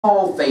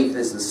All faith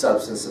is the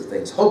substance of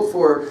things hoped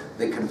for,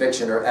 the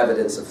conviction or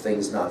evidence of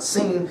things not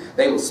seen.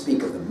 They will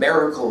speak of the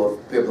miracle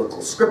of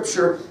biblical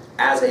scripture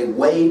as a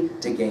way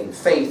to gain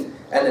faith.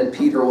 And then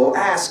Peter will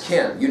ask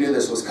him, you knew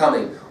this was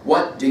coming,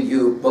 what do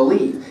you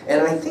believe?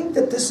 And I think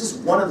that this is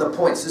one of the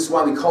points. This is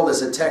why we call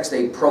this a text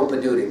a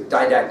propedeutic,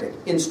 didactic,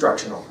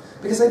 instructional.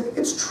 Because I think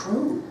it's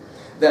true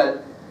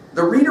that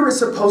the reader is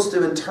supposed to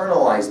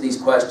internalize these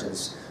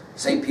questions.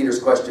 St. Peter's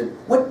question,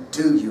 what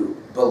do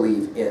you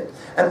believe in?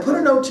 And put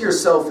a note to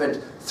yourself at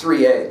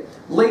 3a.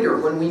 Later,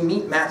 when we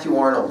meet Matthew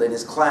Arnold in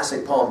his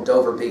classic poem,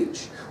 Dover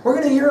Beach, we're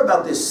going to hear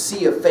about this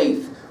sea of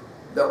faith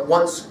that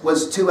once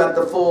was two at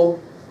the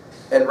full,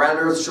 and round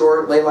earth's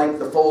shore lay like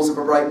the folds of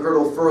a bright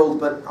girdle furled.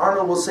 But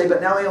Arnold will say,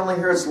 but now I only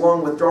hear its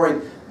long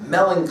withdrawing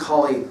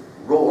melancholy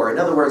roar. In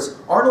other words,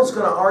 Arnold's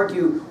going to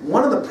argue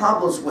one of the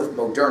problems with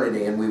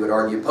modernity, and we would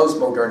argue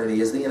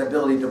post-modernity, is the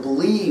inability to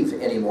believe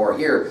anymore.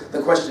 Here,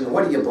 the question,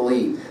 what do you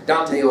believe?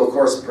 Dante will, of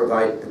course,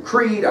 provide the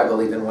creed, I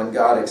believe in one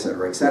God,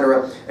 etc.,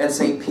 etc. And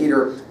St.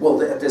 Peter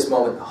will, at this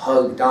moment,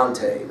 hug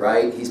Dante,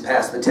 right? He's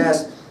passed the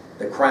test.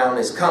 The crown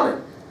is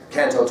coming.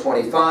 Canto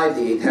 25,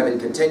 the eighth heaven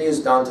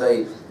continues.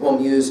 Dante will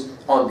muse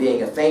on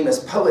being a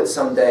famous poet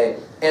someday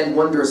and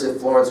wonders if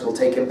Florence will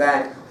take him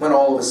back when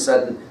all of a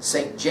sudden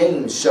St.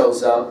 James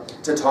shows up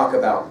to talk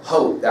about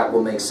hope. That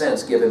will make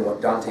sense given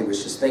what Dante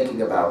was just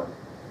thinking about.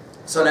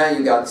 So now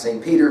you got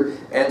St. Peter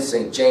and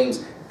St.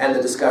 James, and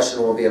the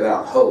discussion will be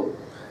about hope.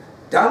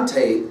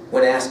 Dante,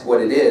 when asked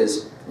what it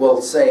is,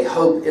 will say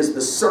hope is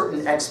the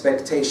certain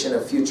expectation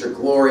of future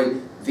glory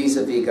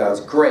vis-a-vis God's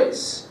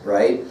grace,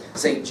 right?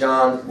 St.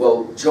 John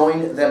will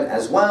join them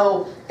as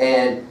well,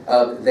 and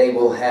they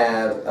will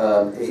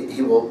have,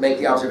 he will make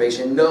the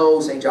observation, no,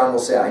 St. John will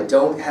say, I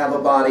don't have a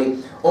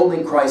body,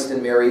 only Christ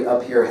and Mary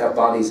up here have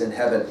bodies in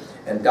heaven.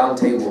 And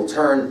Dante will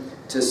turn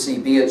to see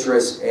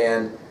Beatrice,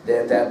 and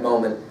at that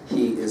moment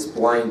he is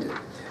blinded.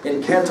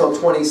 In Canto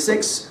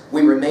 26,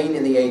 we remain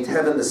in the eighth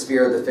heaven, the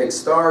sphere of the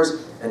fixed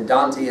stars, and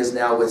Dante is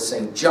now with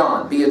St.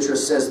 John.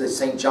 Beatrice says that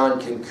St. John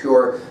can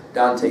cure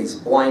Dante's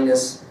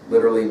blindness,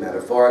 literally,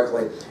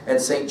 metaphorically. And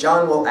St.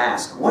 John will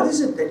ask, what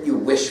is it that you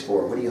wish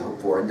for? What do you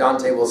hope for? And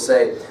Dante will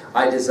say,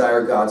 I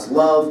desire God's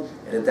love.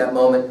 And at that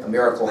moment, a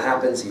miracle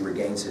happens. He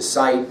regains his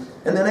sight.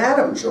 And then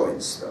Adam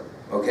joins them.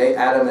 Okay,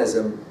 Adam as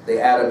the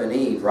Adam and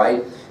Eve,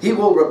 right? He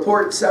will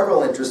report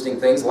several interesting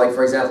things, like,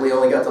 for example, he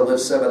only got to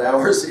live 7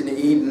 hours in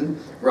Eden,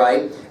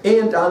 right?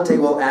 And Dante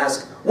will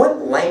ask,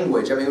 what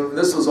language? I mean,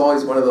 this was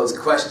always one of those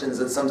questions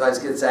that sometimes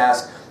gets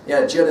asked.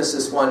 Yeah,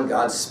 Genesis 1,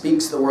 God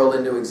speaks the world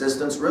into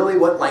existence. Really,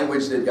 what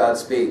language did God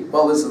speak?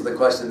 Well, this is the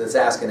question that's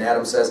asked, and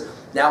Adam says,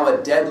 now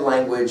a dead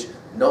language,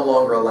 no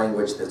longer a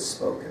language that's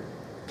spoken.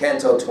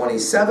 Canto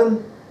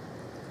 27.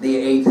 The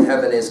eighth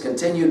heaven is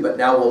continued, but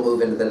now we'll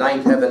move into the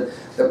ninth heaven,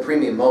 the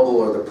primum mobile,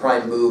 or the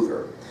prime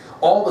mover.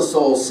 All the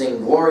souls sing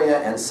Gloria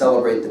and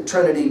celebrate the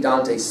Trinity.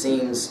 Dante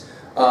seems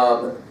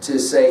to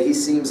say, he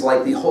seems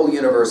like the whole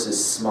universe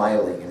is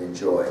smiling and in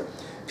joy.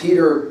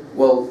 Peter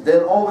will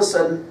then all of a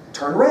sudden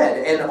turn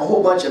red, and a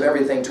whole bunch of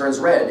everything turns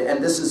red.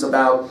 And this is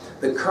about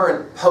the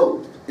current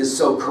pope is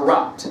so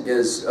corrupt,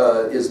 is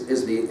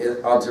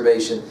the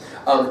observation.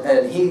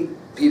 And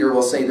Peter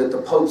will say that the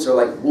popes are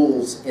like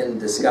wolves in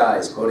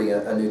disguise, quoting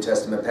a New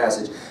Testament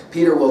passage.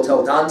 Peter will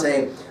tell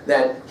Dante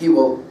that he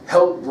will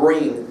help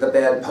bring the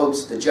bad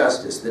popes to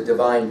justice. The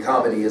Divine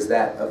Comedy is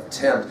that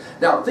attempt.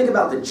 Now, think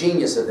about the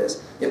genius of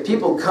this. If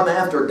people come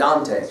after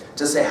Dante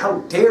to say, how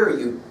dare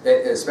you,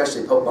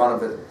 especially Pope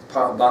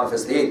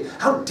Boniface VIII,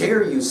 how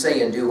dare you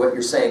say and do what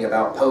you're saying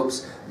about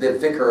popes, the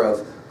vicar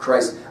of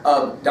Christ,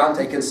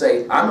 Dante can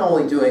say, I'm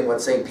only doing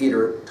what St.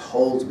 Peter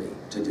told me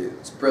to do.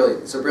 It's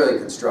brilliant. It's a brilliant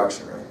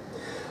construction, right?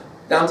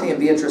 Dante and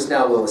Beatrice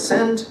now will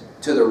ascend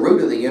to the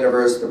root of the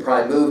universe, the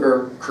prime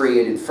mover,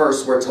 created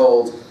first, we're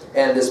told,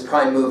 and this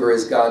prime mover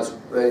is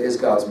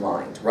God's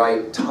mind,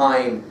 right?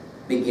 Time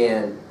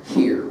began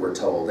here, we're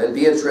told. And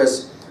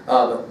Beatrice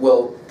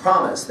will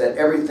promise that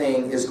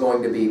everything is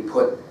going to be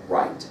put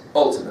right,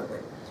 ultimately.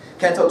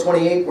 Canto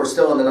 28, we're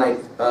still in the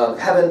ninth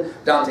heaven.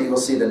 Dante will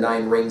see the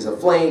 9 rings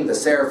of flame, the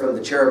seraphim,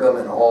 the cherubim,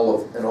 and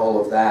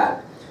all of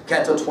that.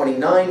 Canto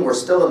 29, we're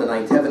still in the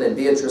ninth heaven, and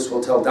Beatrice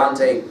will tell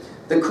Dante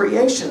the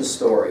creation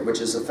story, which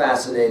is a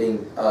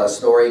fascinating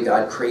story.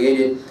 God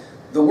created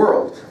the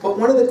world. But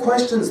one of the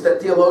questions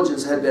that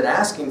theologians had been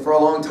asking for a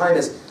long time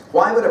is,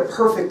 why would a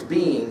perfect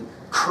being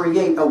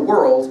create a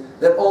world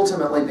that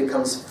ultimately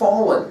becomes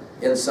fallen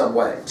in some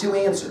way? 2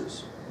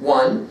 answers.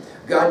 1,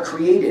 God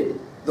created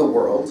the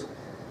world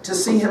to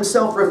see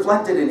himself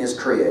reflected in his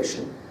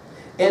creation.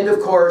 And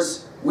of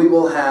course, we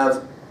will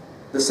have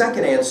the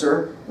second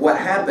answer, what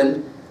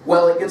happened?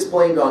 Well, it gets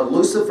blamed on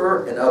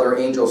Lucifer and other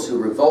angels who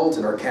revolt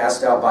and are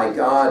cast out by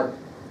God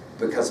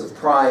because of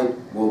pride.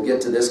 We'll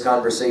get to this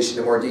conversation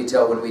in more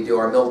detail when we do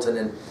our Milton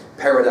and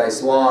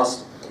Paradise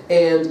Lost.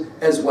 And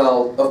as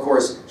well, of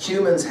course,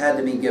 humans had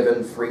to be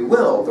given free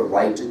will, the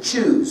right to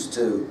choose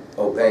to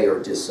obey or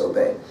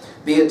disobey.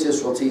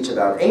 Beatrice will teach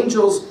about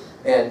angels,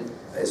 and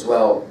as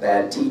well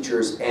bad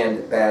teachers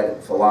and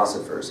bad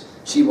philosophers.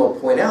 She will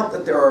point out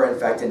that there are in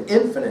fact an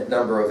infinite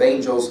number of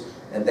angels,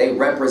 and they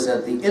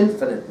represent the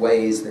infinite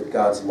ways that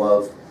God's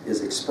love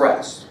is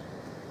expressed.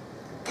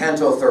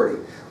 Canto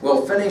 30.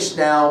 We'll finish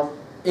now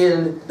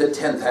in the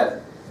 10th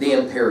heaven, the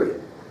Empyrean.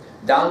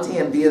 Dante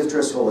and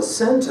Beatrice will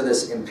ascend to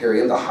this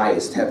Empyrean, the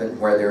highest heaven,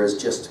 where there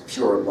is just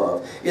pure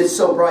love. It's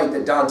so bright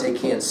that Dante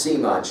can't see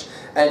much,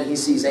 and he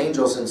sees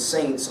angels and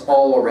saints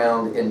all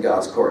around in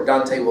God's court.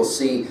 Dante will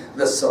see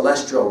the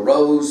celestial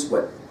rose,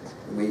 what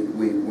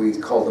we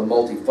call the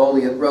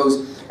multifoliate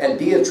rose, and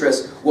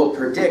Beatrice will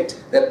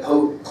predict that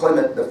Pope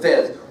Clement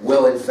V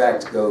will in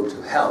fact go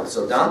to hell.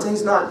 So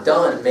Dante's not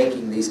done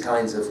making these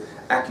kinds of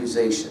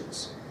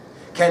accusations.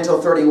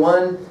 Canto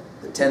 31,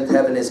 the 10th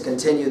heaven is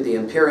continued, the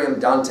Empyrean.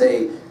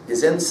 Dante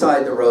is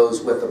inside the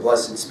rose with the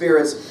blessed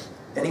spirits,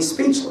 and he's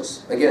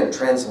speechless. Again,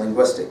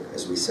 translinguistic,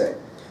 as we say.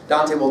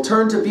 Dante will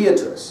turn to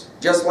Beatrice,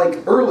 just like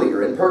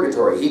earlier in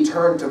Purgatory. He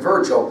turned to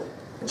Virgil,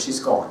 and she's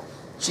gone.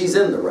 She's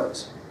in the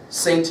rose.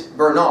 Saint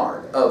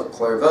Bernard of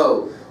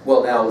Clairvaux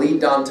will now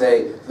lead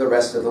Dante the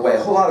rest of the way.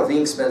 A whole lot of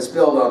ink's been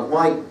spilled on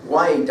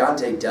why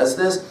Dante does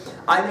this.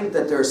 I think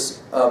that there's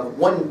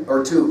one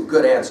or two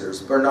good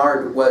answers.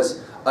 Bernard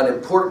was an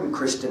important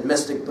Christian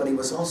mystic, but he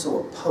was also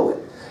a poet.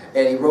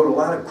 And he wrote a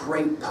lot of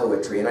great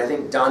poetry. And I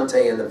think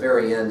Dante, in the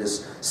very end,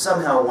 is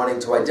somehow wanting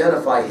to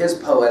identify his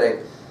poetic,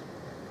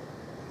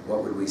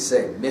 what would we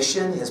say,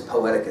 mission, his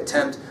poetic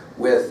attempt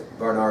with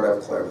Bernard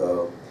of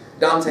Clairvaux.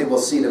 Dante will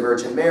see the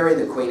Virgin Mary,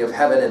 the Queen of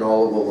Heaven, and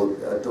all will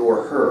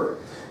adore her.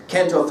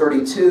 Canto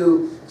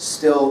 32,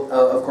 still,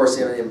 of course,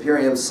 in the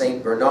Imperium,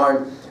 Saint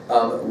Bernard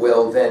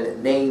will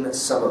then name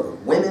some of the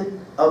women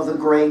of the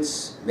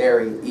greats,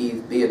 Mary,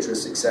 Eve,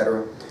 Beatrice,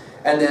 etc.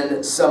 And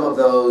then some of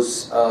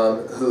those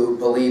who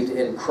believed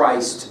in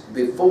Christ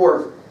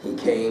before he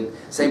came.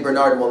 St.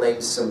 Bernard will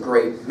name some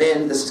great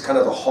men. This is kind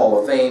of the Hall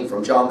of Fame,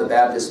 from John the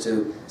Baptist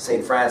to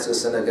St.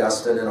 Francis and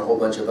Augustine and a whole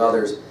bunch of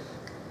others.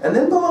 And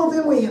then below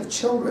them we have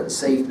children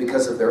saved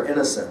because of their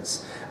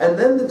innocence. And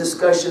then the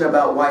discussion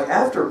about why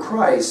after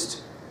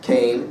Christ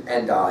came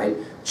and died,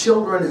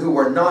 children who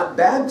were not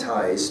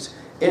baptized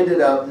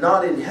ended up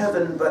not in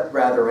heaven but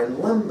rather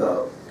in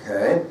limbo.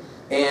 Okay?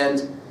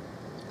 And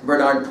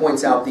Bernard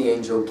points out the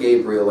angel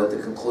Gabriel at the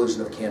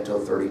conclusion of Canto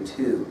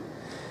 32.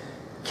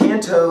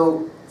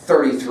 Canto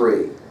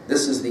 33.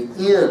 This is the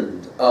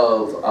end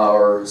of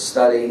our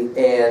study,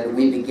 and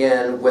we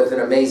begin with an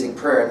amazing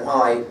prayer. And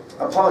while I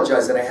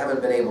apologize that I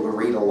haven't been able to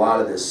read a lot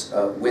of this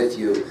with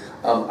you,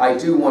 I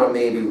do want to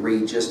maybe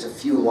read just a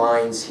few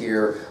lines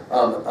here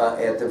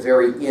at the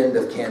very end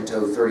of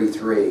Canto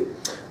 33.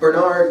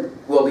 Bernard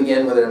will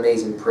begin with an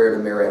amazing prayer to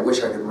Mary. I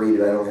wish I could read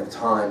it, I don't have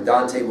time.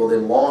 Dante will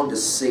then long to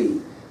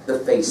see the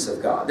face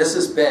of God. This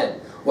has been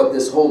what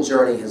this whole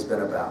journey has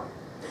been about.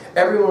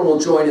 Everyone will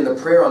join in the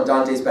prayer on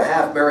Dante's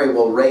behalf. Mary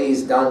will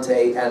raise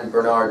Dante and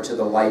Bernard to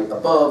the light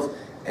above,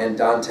 and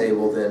Dante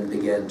will then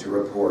begin to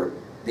report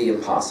the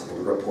impossible,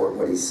 to report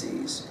what he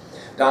sees.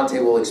 Dante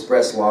will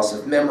express loss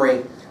of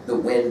memory, the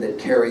wind that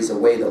carries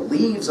away the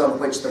leaves on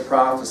which the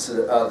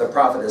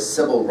prophetess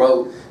Sybil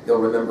wrote. You'll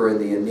remember in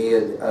the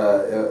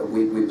Aeneid,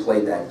 we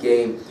played that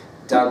game.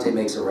 Dante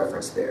makes a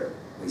reference there.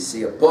 We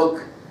see a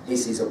book, he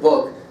sees a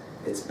book,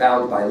 it's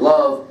bound by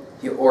love,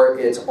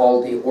 it's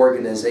all the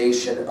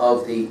organization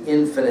of the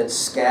infinite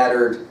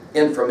scattered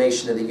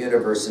information of the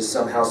universe is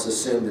somehow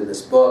subsumed in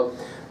this book.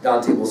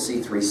 Dante will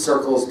see three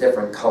circles,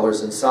 different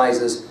colors and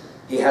sizes.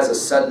 He has a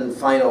sudden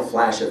final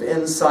flash of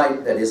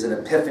insight that is an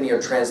epiphany or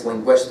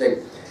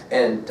translinguistic,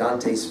 and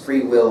Dante's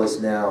free will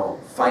is now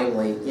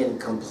finally in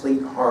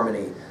complete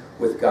harmony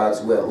with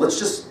God's will. Let's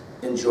just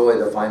enjoy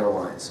the final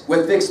lines.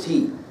 With fixed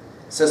heat,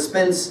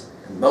 suspense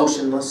and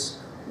motionless,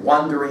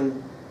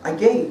 wondering, I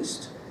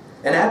gazed,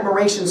 and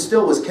admiration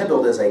still was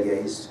kindled as I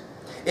gazed.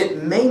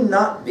 It may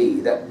not be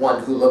that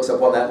one who looks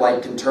upon that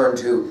light can turn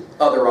to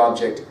other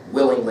object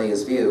willingly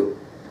as view.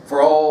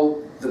 For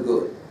all the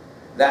good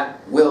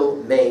that will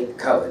may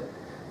covet,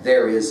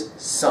 there is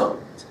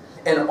some,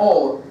 and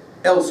all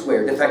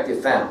elsewhere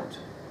defective found,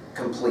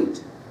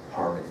 complete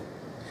harmony.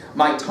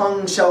 My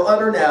tongue shall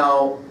utter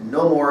now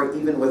no more,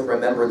 even with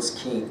remembrance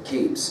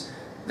keeps,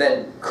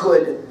 than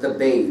could the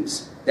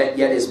babes that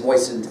yet is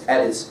moistened at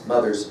its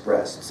mother's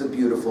breast. It's a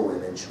beautiful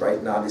image, right?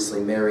 And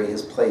obviously Mary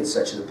has played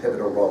such a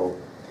pivotal role.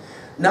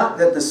 Not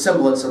that the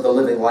semblance of the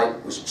living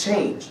light was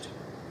changed,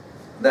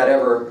 that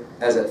ever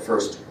as at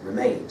first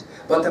remained,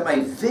 but that my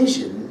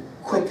vision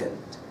quickened,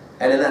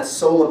 and in that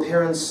sole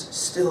appearance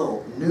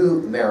still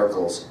new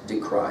miracles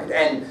decried,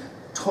 and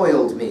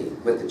toiled me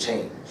with the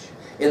change.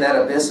 In that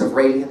abyss of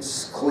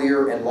radiance,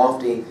 clear and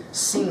lofty,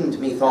 seemed,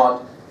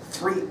 methought,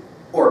 three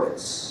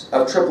orbits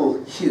of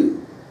triple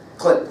hue,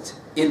 clipped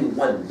in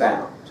one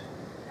bound,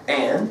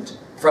 and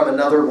from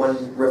another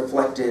one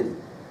reflected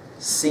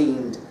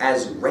seemed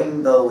as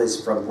rainbow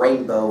is from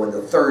rainbow, and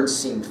the third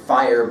seemed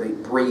fire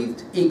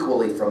breathed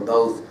equally from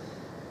both.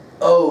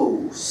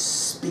 O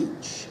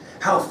speech,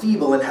 how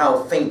feeble and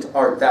how faint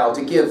art thou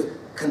to give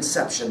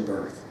conception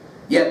birth!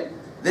 Yet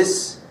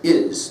this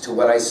is, to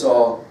what I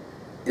saw,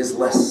 is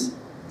less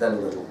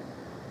than little.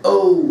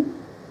 O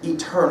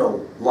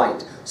eternal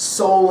light,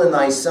 soul in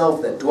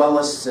thyself that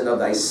dwellest, and of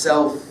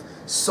thyself,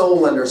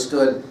 soul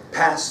understood,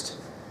 past,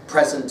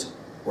 present,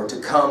 or to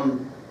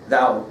come,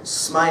 thou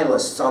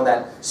smilest on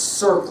that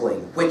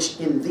circling which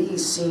in thee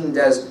seemed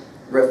as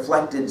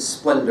reflected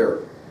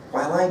splendor,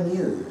 while I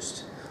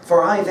mused.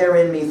 For I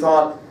therein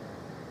methought,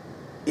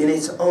 in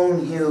its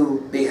own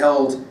hue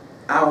beheld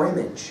our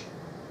image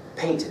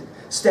painted.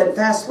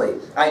 Steadfastly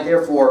I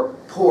therefore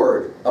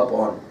pored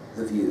upon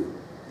the view,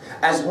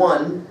 as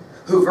one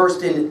who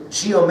versed in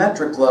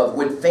geometric love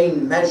would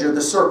fain measure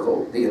the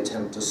circle, the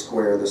attempt to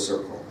square the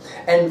circle.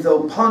 And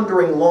though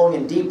pondering long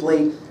and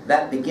deeply,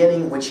 that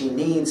beginning which he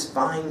needs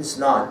finds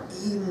not,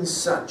 even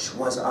such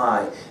was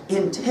I,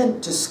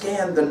 intent to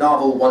scan the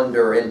novel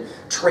wonder and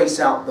trace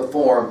out the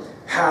form,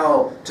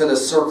 how to the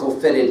circle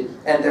fitted,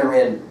 and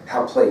therein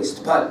how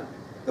placed. But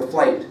the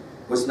flight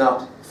was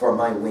not for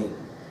my wing,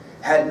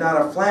 had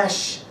not a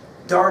flash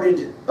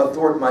darted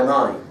athwart my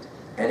mind,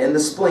 and in the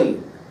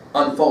spleen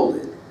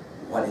unfolded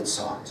what it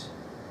sought.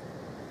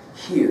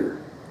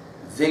 Here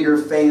vigor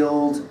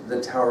failed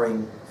the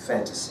towering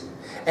fantasy,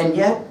 and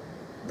yet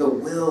the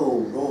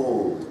will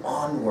rolled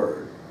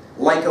onward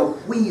like a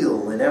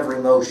wheel in every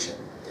motion.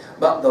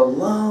 But the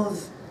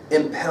love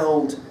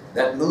impelled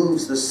that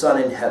moves the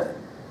sun in heaven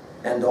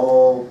and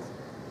all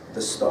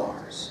the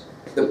stars.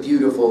 The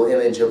beautiful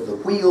image of the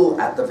wheel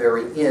at the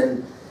very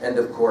end, and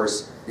of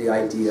course the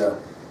idea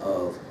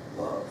of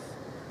love.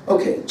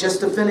 Okay,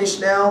 just to finish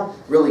now,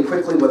 really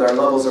quickly with our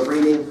levels of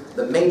reading,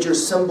 the major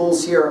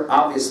symbols here,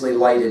 obviously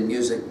light and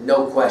music,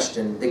 no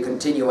question, the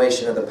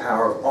continuation of the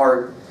power of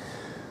art.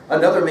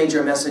 Another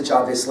major message,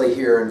 obviously,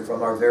 here and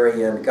from our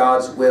very end,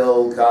 God's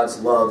will, God's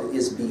love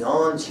is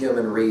beyond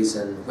human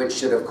reason, which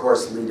should, of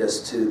course, lead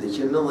us to the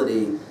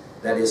humility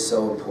that is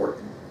so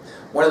important.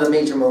 One of the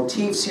major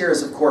motifs here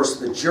is, of course,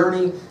 the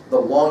journey, the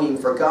longing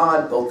for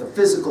God, both the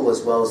physical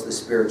as well as the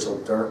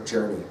spiritual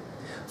journey.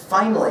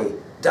 Finally,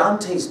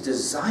 Dante's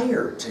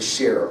desire to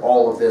share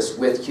all of this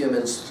with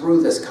humans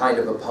through this kind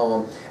of a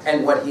poem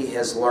and what he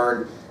has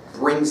learned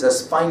brings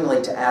us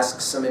finally to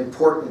ask some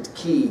important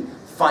key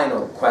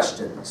final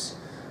questions.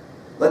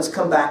 Let's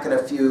come back in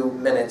a few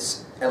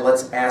minutes and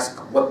let's ask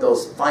what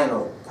those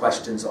final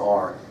questions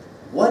are.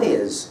 What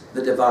is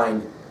the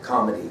Divine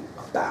Comedy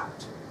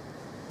about?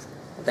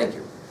 Thank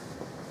you.